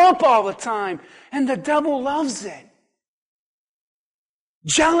blow up all the time. And the devil loves it.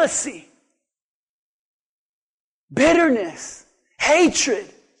 Jealousy. Bitterness.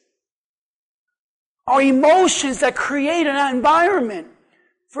 Hatred. Are emotions that create an environment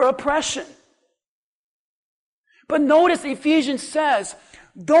for oppression. But notice Ephesians says,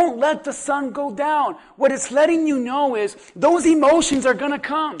 don't let the sun go down. What it's letting you know is those emotions are going to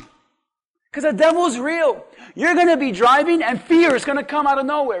come. Because the devil is real. You're going to be driving and fear is going to come out of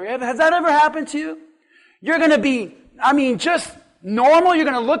nowhere. Has that ever happened to you? You're going to be, just normal. You're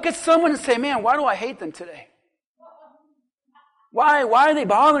going to look at someone and say, man, why do I hate them today? Why are they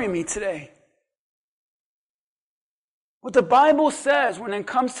bothering me today? What the Bible says when it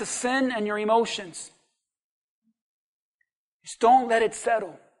comes to sin and your emotions, just don't let it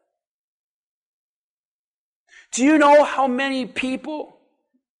settle. Do you know how many people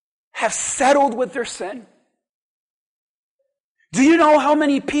have settled with their sin? Do you know how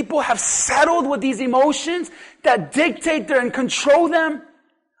many people have settled with these emotions that dictate them and control them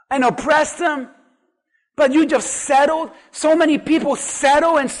and oppress them? But you just settled. So many people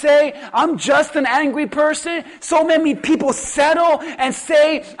settle and say, I'm just an angry person. So many people settle and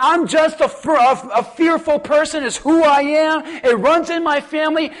say, I'm just a fearful person is who I am. It runs in my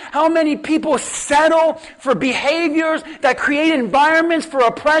family. How many people settle for behaviors that create environments for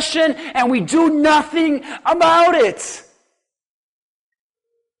oppression and we do nothing about it?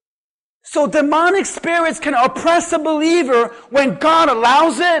 So demonic spirits can oppress a believer when God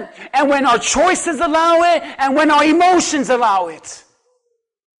allows it, and when our choices allow it, and when our emotions allow it.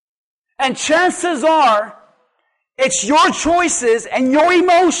 And chances are, it's your choices and your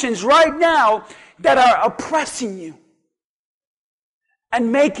emotions right now that are oppressing you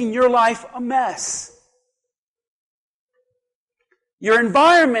and making your life a mess. Your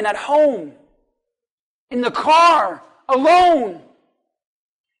environment at home, in the car, alone,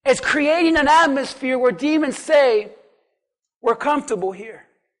 is creating an atmosphere where demons say, We're comfortable here.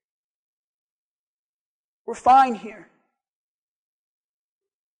 We're fine here.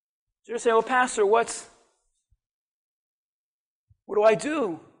 So you say, well, Pastor, what do I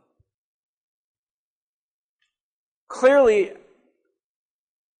do? Clearly,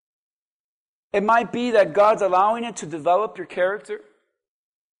 it might be that God's allowing it to develop your character.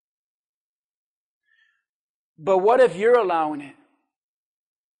 But what if you're allowing it?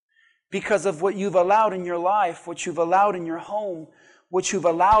 Because of what you've allowed in your life, what you've allowed in your home, what you've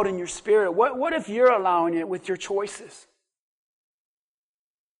allowed in your spirit. What if you're allowing it with your choices?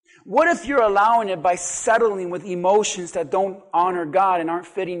 What if you're allowing it by settling with emotions that don't honor God and aren't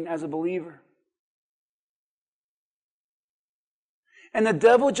fitting as a believer? And the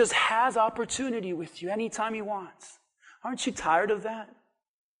devil just has opportunity with you anytime he wants. Aren't you tired of that?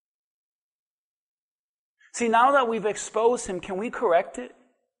 See, now that we've exposed him, can we correct it?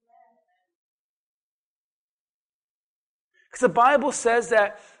 Because the Bible says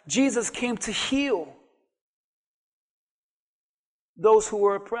that Jesus came to heal those who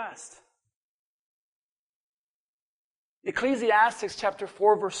were oppressed. Ecclesiastes chapter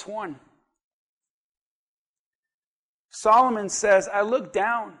 4, verse 1. Solomon says, I look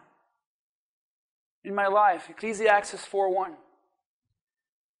down in my life. Ecclesiastes 4:1.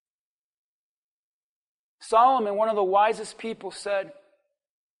 Solomon, one of the wisest people, said,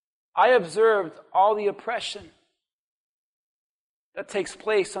 I observed all the oppression that takes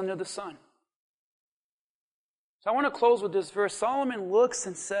place under the sun. So I want to close with this verse. Solomon looks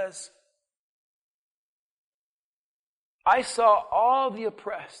and says, I saw all the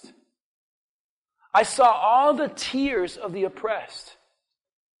oppressed. I saw all the tears of the oppressed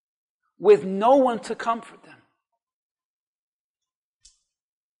with no one to comfort them.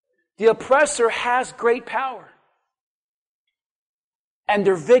 The oppressor has great power, and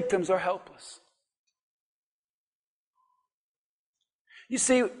their victims are helpless. You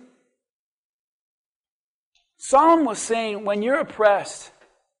see, Solomon was saying, when you're oppressed,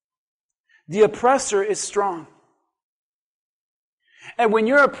 the oppressor is strong. And when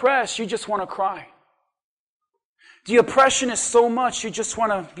you're oppressed, you just want to cry. The oppression is so much, you just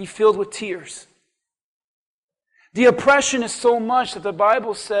want to be filled with tears. The oppression is so much that the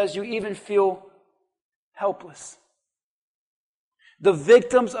Bible says you even feel helpless. The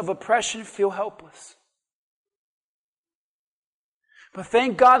victims of oppression feel helpless. But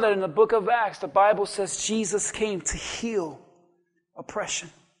thank God that in the book of Acts, the Bible says Jesus came to heal oppression.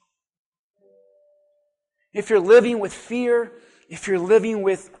 If you're living with fear, if you're living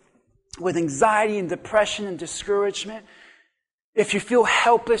with anxiety and depression and discouragement, if you feel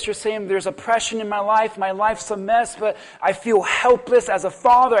helpless, you're saying there's oppression in my life's a mess, but I feel helpless as a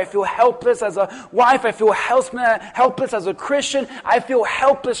father, I feel helpless as a wife, I feel helpless as a Christian, I feel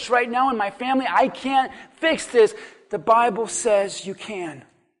helpless right now in my family, I can't fix this. The Bible says you can.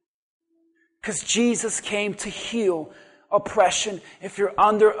 Because Jesus came to heal oppression. If you're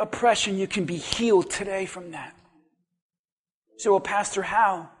under oppression, you can be healed today from that. So, well, Pastor,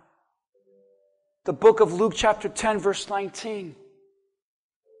 how? The book of Luke chapter 10, verse 19.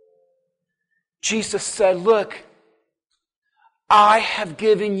 Jesus said, look, I have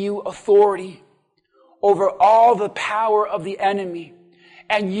given you authority over all the power of the enemy.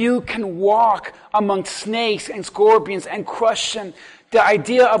 And you can walk among snakes and scorpions and crush them. The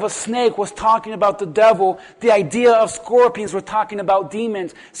idea of a snake was talking about the devil. The idea of scorpions were talking about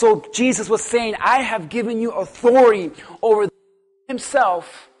demons. So Jesus was saying, I have given you authority over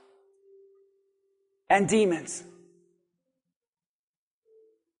himself and demons.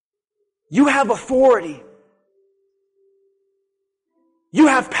 You have authority. You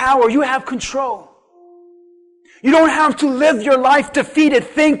have power. You have control. You don't have to live your life defeated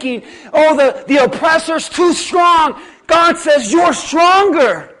thinking, oh, the oppressor's too strong. God says you're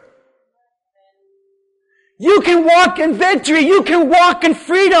stronger. You can walk in victory. You can walk in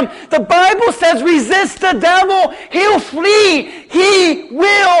freedom. The Bible says resist the devil. He'll flee. He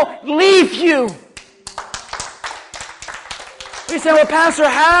will leave you. You say, well, Pastor,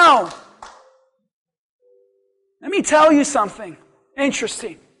 how? Let me tell you something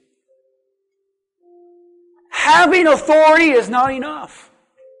interesting. Having authority is not enough.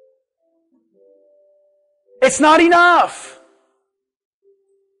 It's not enough.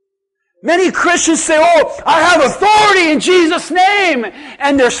 Many Christians say, oh, I have authority in Jesus' name,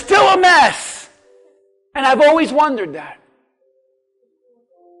 and they're still a mess. And I've always wondered that.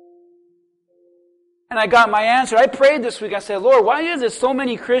 And I got my answer. I prayed this week. I said, Lord, why is it so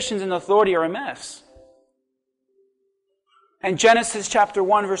many Christians in authority are a mess? And Genesis chapter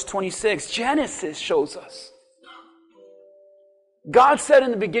 1, verse 26, Genesis shows us. God said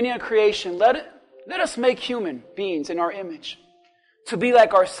in the beginning of creation, let Let us make human beings in our image to be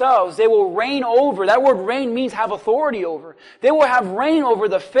like ourselves. They will reign over. That word reign means have authority over. They will have reign over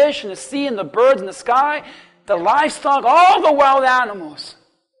the fish and the sea and the birds in the sky, the livestock, all the wild animals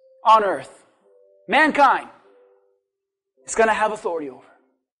on earth. Mankind is going to have authority over.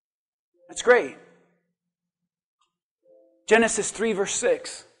 That's great. Genesis 3 verse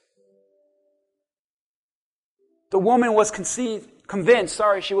 6. The woman was convinced.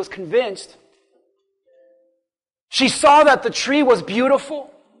 She saw that the tree was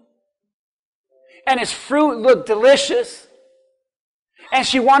beautiful and its fruit looked delicious. And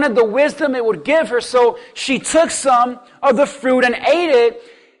she wanted the wisdom it would give her, so she took some of the fruit and ate it.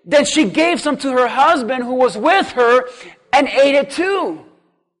 Then she gave some to her husband who was with her and ate it too.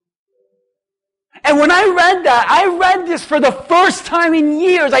 And when I read that, I read this for the first time in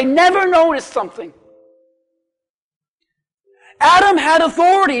years. I never noticed something. Adam had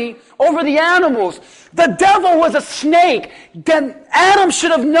authority over the animals. The devil was a snake. Then Adam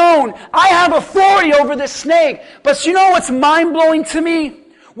should have known, I have authority over this snake. But you know what's mind-blowing to me?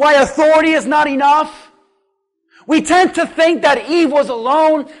 Why authority is not enough? We tend to think that Eve was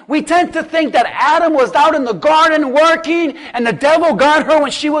alone. We tend to think that Adam was out in the garden working and the devil got her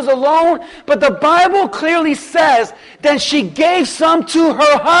when she was alone. But the Bible clearly says that she gave some to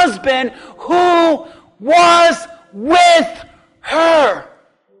her husband who was with her.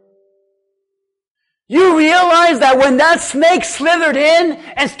 You realize that when that snake slithered in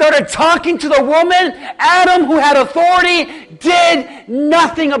and started talking to the woman, Adam, who had authority, did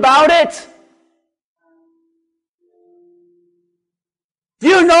nothing about it? Do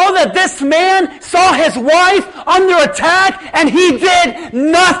you know that this man saw his wife under attack and he did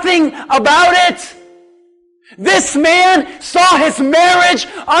nothing about it? This man saw his marriage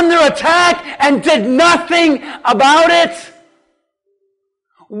under attack and did nothing about it.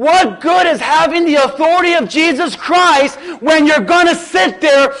 What good is having the authority of Jesus Christ when you're going to sit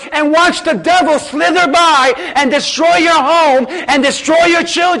there and watch the devil slither by and destroy your home and destroy your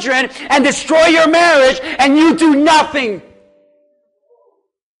children and destroy your marriage and you do nothing?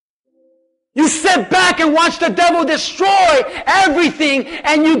 You sit back and watch the devil destroy everything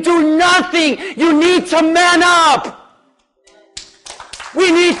and you do nothing. You need to man up.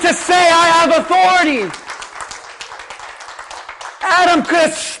 We need to say, I have authority. Adam could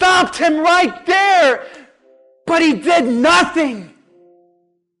have stopped him right there, but he did nothing.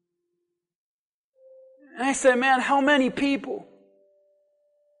 And I said, man, how many people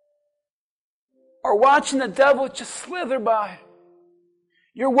are watching the devil just slither by?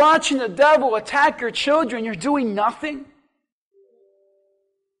 You're watching the devil attack your children. You're doing nothing.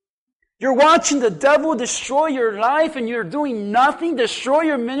 You're watching the devil destroy your life and you're doing nothing. Destroy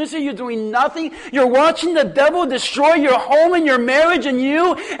your ministry. You're doing nothing. You're watching the devil destroy your home and your marriage and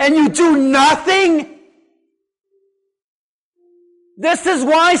you do nothing. This is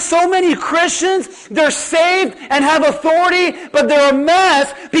why so many Christians, they're saved and have authority, but they're a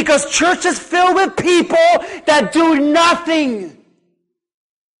mess because church is filled with people that do nothing.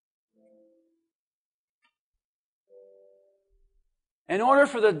 In order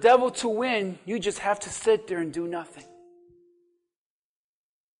for the devil to win, you just have to sit there and do nothing.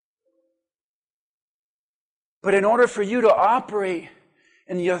 But in order for you to operate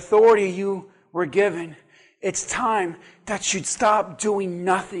in the authority you were given, it's time that you'd stop doing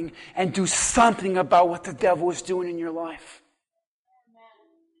nothing and do something about what the devil is doing in your life.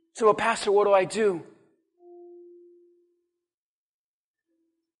 So, well, Pastor, what do I do?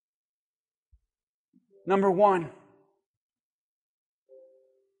 Number one,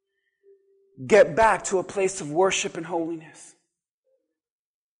 get back to a place of worship and holiness.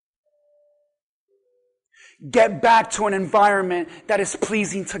 Get back to an environment that is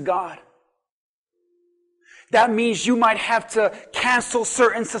pleasing to God. That means you might have to cancel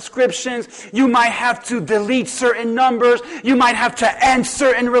certain subscriptions. You might have to delete certain numbers. You might have to end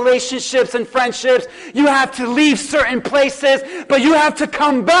certain relationships and friendships. You have to leave certain places. But you have to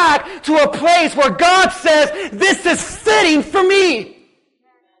come back to a place where God says, this is fitting for me.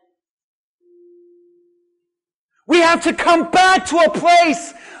 We have to come back to a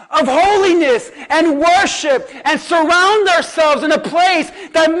place of holiness and worship and surround ourselves in a place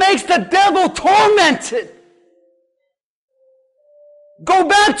that makes the devil tormented. Go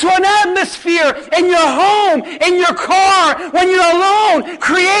back to an atmosphere in your home, in your car, when you're alone.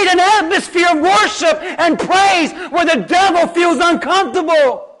 Create an atmosphere of worship and praise where the devil feels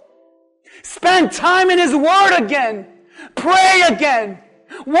uncomfortable. Spend time in His Word again. Pray again.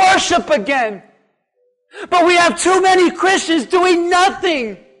 Worship again. But we have too many Christians doing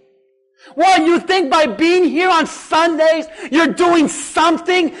nothing. What, you think by being here on Sundays, you're doing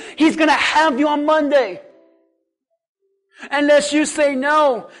something? He's going to have you on Monday. Unless you say,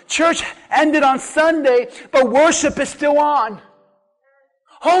 no, church ended on Sunday, but worship is still on.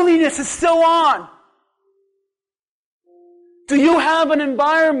 Holiness is still on. Do you have an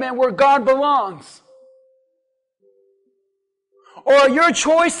environment where God belongs? Or are your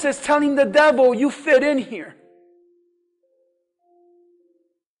choices telling the devil you fit in here?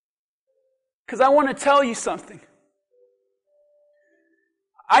 Because I want to tell you something.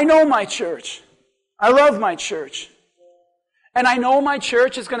 I know my church. I love my church. And I know my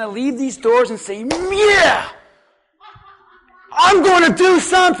church is going to leave these doors and say, yeah, I'm going to do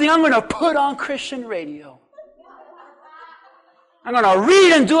something. I'm going to put on Christian radio. I'm going to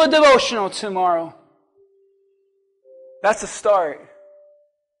read and do a devotional tomorrow. That's a start.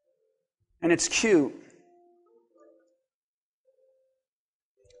 And it's cute.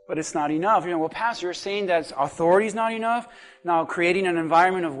 But it's not enough. Well, Pastor, you're saying that authority is not enough? Now, creating an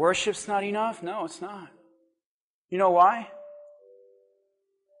environment of worship is not enough? No, it's not. You know why?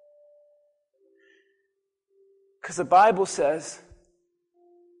 Because the Bible says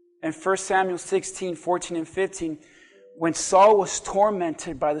in 1 Samuel 16, 14, and 15, when Saul was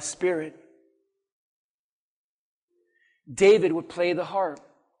tormented by the Spirit, David would play the harp.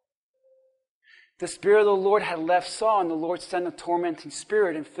 The Spirit of the Lord had left Saul, and the Lord sent a tormenting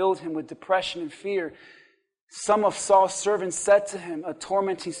spirit and filled him with depression and fear. Some of Saul's servants said to him, a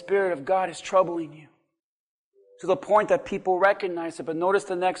tormenting spirit of God is troubling you. To the point that people recognize it. But notice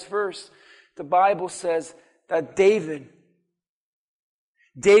the next verse. The Bible says that David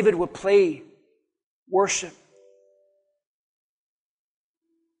would play worship.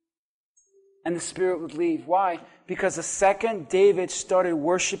 And the spirit would leave. Why? Because the second David started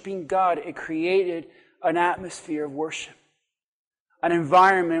worshiping God, it created an atmosphere of worship. An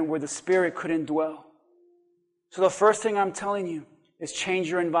environment where the Spirit couldn't dwell. So the first thing I'm telling you is change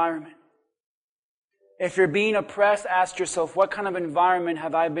your environment. If you're being oppressed, ask yourself, what kind of environment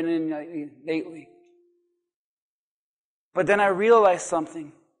have I been in lately? But then I realized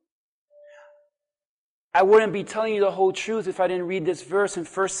something. I wouldn't be telling you the whole truth if I didn't read this verse in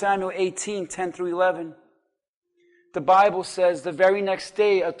 1 Samuel 18, 10 through 11. The Bible says the very next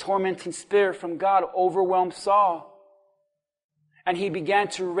day, a tormenting spirit from God overwhelmed Saul. And he began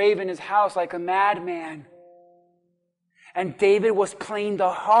to rave in his house like a madman. And David was playing the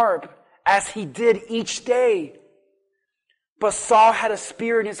harp as he did each day. But Saul had a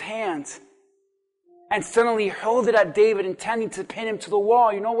spear in his hand and suddenly hurled it at David, intending to pin him to the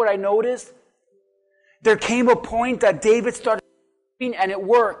wall. You know what I noticed? There came a point that David started and it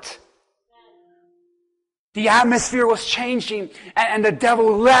worked. The atmosphere was changing and the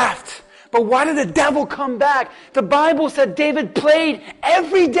devil left. But why did the devil come back? The Bible said David played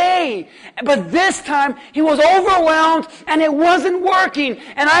every day. But this time he was overwhelmed and it wasn't working.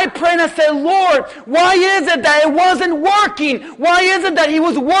 And I prayed and I said, Lord, why is it that it wasn't working? Why is it that he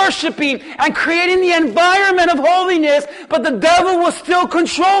was worshiping and creating the environment of holiness, but the devil was still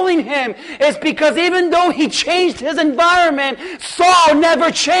controlling him? It's because even though he changed his environment, Saul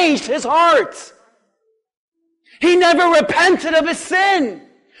never changed his heart. He never repented of his sin.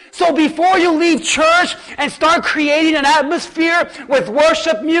 So before you leave church and start creating an atmosphere with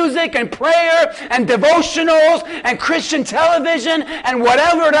worship music and prayer and devotionals and Christian television and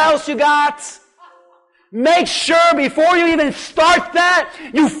whatever else you got, make sure before you even start that,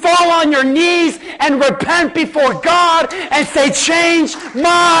 you fall on your knees and repent before God and say, change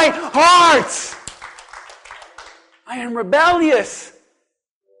my heart. I am rebellious.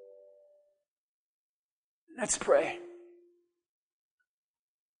 Let's pray.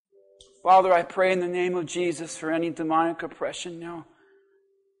 Father, I pray in the name of Jesus for any demonic oppression now.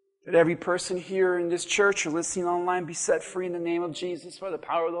 That every person here in this church or listening online be set free in the name of Jesus by the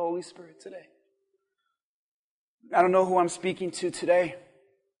power of the Holy Spirit today. I don't know who I'm speaking to today,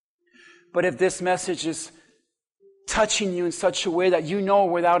 but if this message is touching you in such a way that you know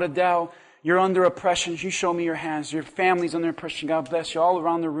without a doubt you're under oppression, you show me your hands. Your family's under oppression. God bless you all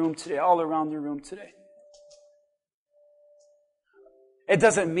around the room today, all around the room today. It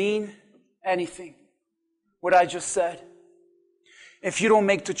doesn't mean anything, what I just said, if you don't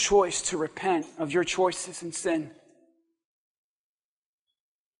make the choice to repent of your choices and sin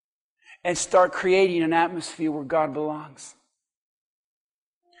and start creating an atmosphere where God belongs.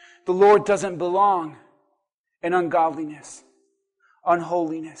 The Lord doesn't belong in ungodliness,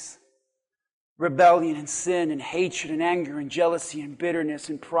 unholiness, rebellion and sin and hatred and anger and jealousy and bitterness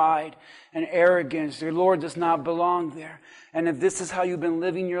and pride and arrogance. The Lord does not belong there. And if this is how you've been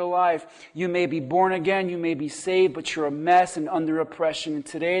living your life, you may be born again, you may be saved, but you're a mess and under oppression. And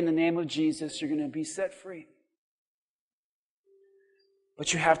today, in the name of Jesus, you're going to be set free.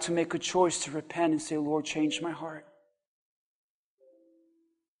 But you have to make a choice to repent and say, Lord, change my heart.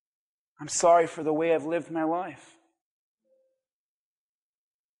 I'm sorry for the way I've lived my life.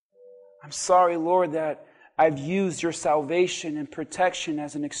 I'm sorry, Lord, that I've used your salvation and protection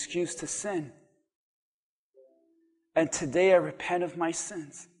as an excuse to sin. And today I repent of my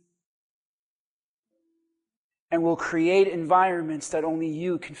sins. And will create environments that only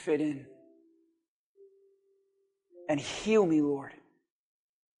you can fit in. And heal me, Lord,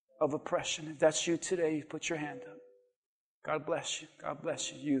 of oppression. If that's you today, you put your hand up. God bless you. God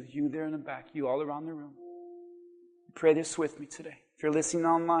bless you. You there in the back. You all around the room. Pray this with me today. If you're listening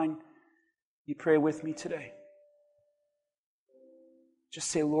online, you pray with me today. Just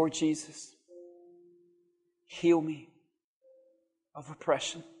say, Lord Jesus, heal me of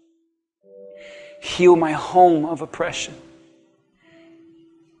oppression. Heal my home of oppression.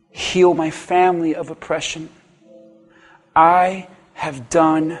 Heal my family of oppression. I have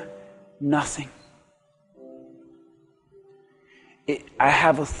done nothing. I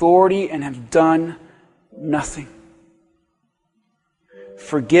have authority and have done nothing.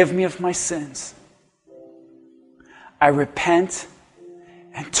 Forgive me of my sins. I repent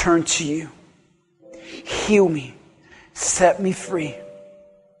and turn to you. Heal me, set me free,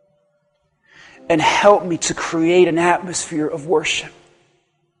 and help me to create an atmosphere of worship,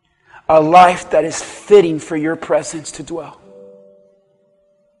 a life that is fitting for your presence to dwell.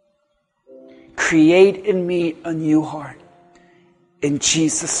 Create in me a new heart. In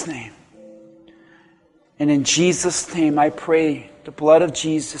Jesus' name. And in Jesus' name, I pray the blood of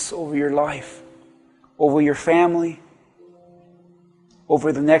Jesus over your life, over your family,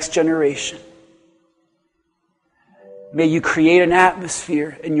 over the next generation. May you create an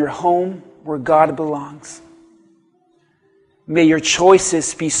atmosphere in your home where God belongs. May your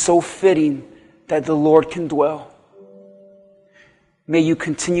choices be so fitting that the Lord can dwell. May you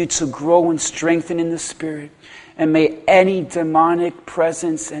continue to grow and strengthen in the Spirit. And may any demonic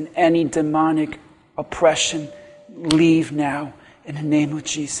presence and any demonic oppression leave now in the name of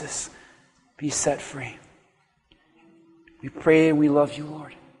Jesus. Be set free. We pray and we love you,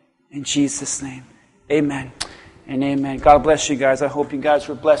 Lord. In Jesus' name, amen and amen. God bless you guys. I hope you guys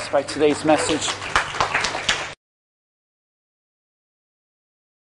were blessed by today's message.